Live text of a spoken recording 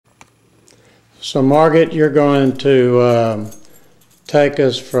So Margaret, you're going to take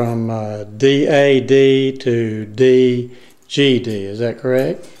us from DAD to DGD, is that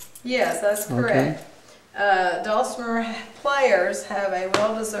correct? Yes, that's correct. Okay. Dulcimer players have a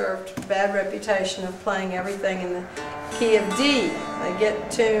well-deserved bad reputation of playing everything in the key of D. They get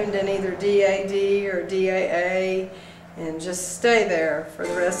tuned in either DAD or DAA and just stay there for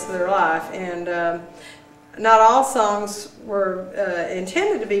the rest of their life. And not all songs were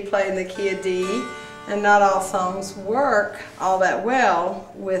intended to be played in the key of D, and not all songs work all that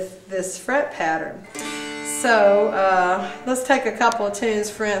well with this fret pattern. So let's take a couple of tunes,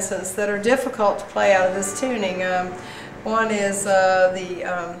 for instance, that are difficult to play out of this tuning. One is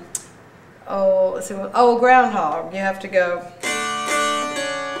Old Groundhog. You have to go.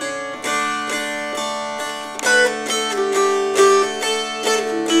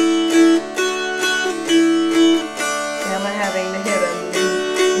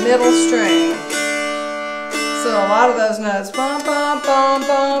 Middle string. So a lot of those notes, bum bum bum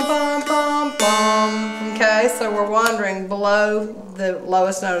bum bum bum bum. Okay, so we're wandering below the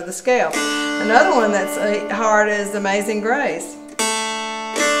lowest note of the scale. Another one that's hard is Amazing Grace.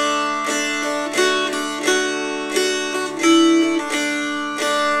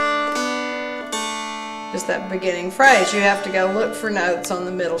 Just that beginning phrase. You have to go look for notes on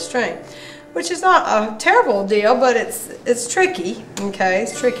the middle string, which is not a terrible deal, but it's tricky, okay?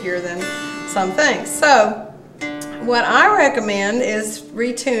 It's trickier than some things. So what I recommend is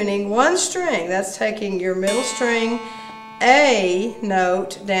retuning one string. That's taking your middle string A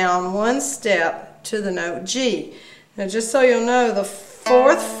note down one step to the note G. Now just so you'll know, the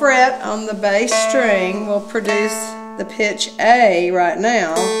 4th fret on the bass string will produce the pitch A right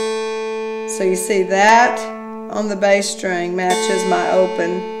now. So you see that on the bass string matches my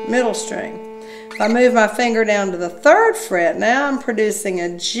open middle string. If I move my finger down to the 3rd fret, now I'm producing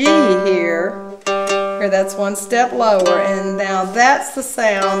a G here. Here, that's one step lower, and now that's the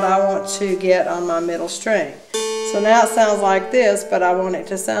sound I want to get on my middle string. So now it sounds like this, but I want it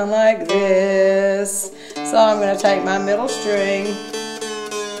to sound like this. So I'm going to take my middle string,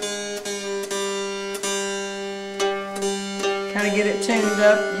 kind of get it tuned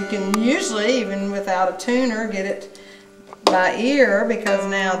up. You can usually, even without a tuner, get it by ear, because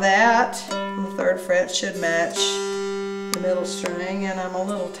now that on the 3rd fret should match the middle string, and I'm a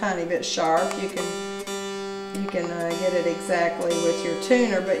little tiny bit sharp. You can get it exactly with your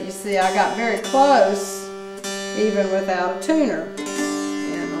tuner, but you see I got very close even without a tuner,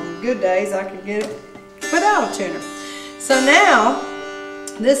 and on good days I could get it without a tuner. So now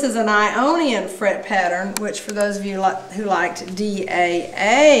this is an Ionian fret pattern, which for those of you who liked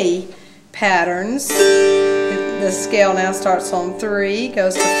DAA patterns, the scale now starts on 3,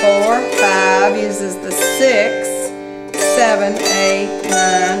 goes to 4, 5, uses the 6, 7, 8, 9,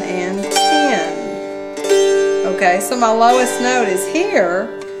 and 10. Okay, so my lowest note is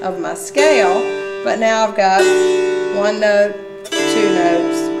here of my scale, but now I've got 1 note, 2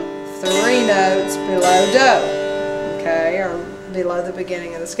 notes, 3 notes below Do, okay, or below the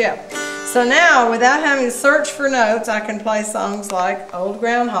beginning of the scale. So now, without having to search for notes, I can play songs like Old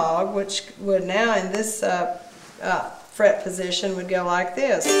Groundhog, which would now in this fret position would go like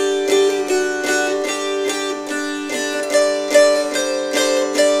this.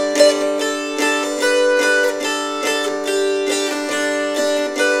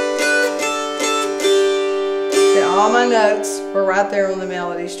 See, all my notes were right there on the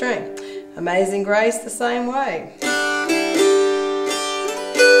melody string. Amazing Grace the same way.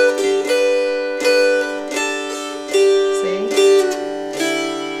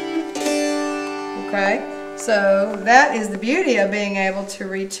 Okay, so that is the beauty of being able to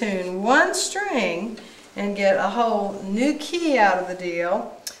retune one string and get a whole new key out of the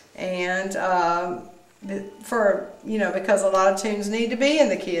deal, and because a lot of tunes need to be in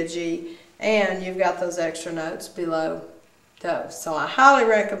the key of G, and you've got those extra notes below those. So I highly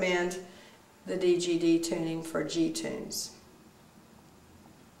recommend the DGD tuning for G tunes.